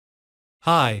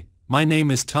Hi, my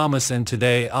name is Thomas and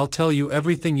today I'll tell you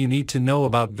everything you need to know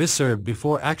about Visherb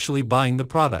before actually buying the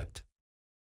product.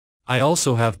 I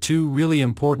also have two really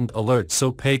important alerts,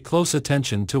 so pay close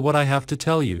attention to what I have to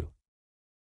tell you.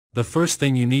 The first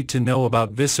thing you need to know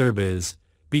about Visherb is,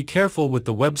 be careful with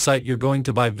the website you're going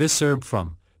to buy Visherb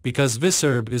from, because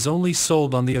Visherb is only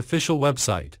sold on the official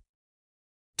website.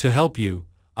 To help you,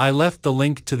 I left the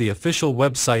link to the official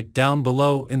website down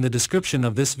below in the description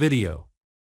of this video.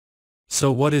 So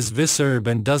what is Visherb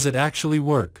and does it actually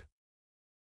work?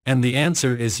 And the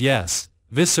answer is yes,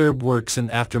 Visherb works, and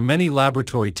after many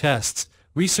laboratory tests,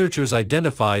 researchers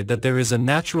identified that there is a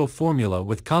natural formula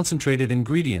with concentrated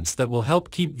ingredients that will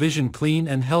help keep vision clean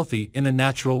and healthy in a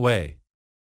natural way.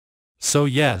 So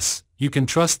yes, you can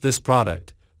trust this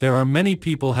product. There are many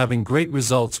people having great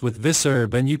results with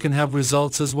Visherb and you can have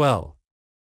results as well.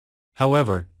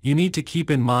 However, you need to keep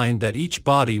in mind that each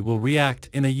body will react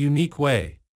in a unique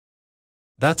way.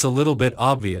 That's a little bit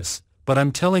obvious, but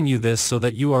I'm telling you this so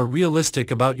that you are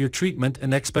realistic about your treatment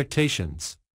and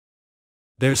expectations.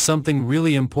 There's something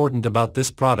really important about this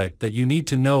product that you need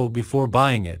to know before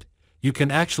buying it. You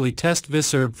can actually test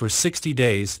Visherb for 60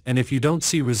 days, and if you don't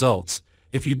see results,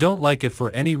 if you don't like it for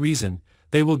any reason,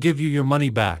 they will give you your money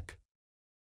back.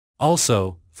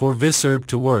 Also, for Visherb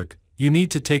to work, you need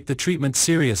to take the treatment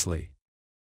seriously.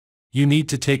 You need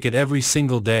to take it every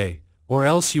single day, or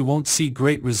else you won't see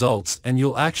great results and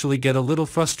you'll actually get a little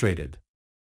frustrated.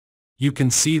 You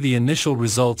can see the initial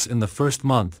results in the first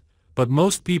month, but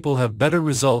most people have better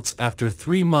results after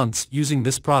 3 months using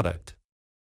this product.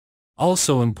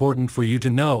 Also important for you to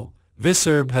know,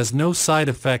 Visherb has no side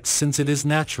effects since it is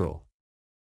natural.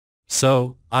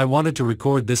 So, I wanted to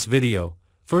record this video,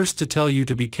 first to tell you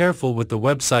to be careful with the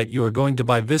website you are going to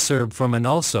buy Visherb from, and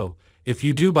also, if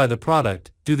you do buy the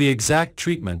product, do the exact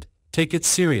treatment, take it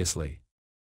seriously.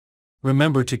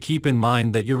 Remember to keep in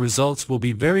mind that your results will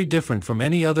be very different from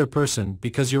any other person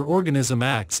because your organism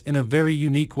acts in a very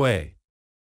unique way.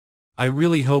 I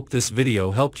really hope this video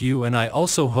helped you, and I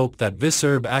also hope that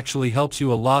Visherb actually helps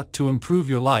you a lot to improve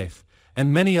your life,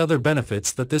 and many other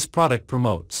benefits that this product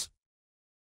promotes.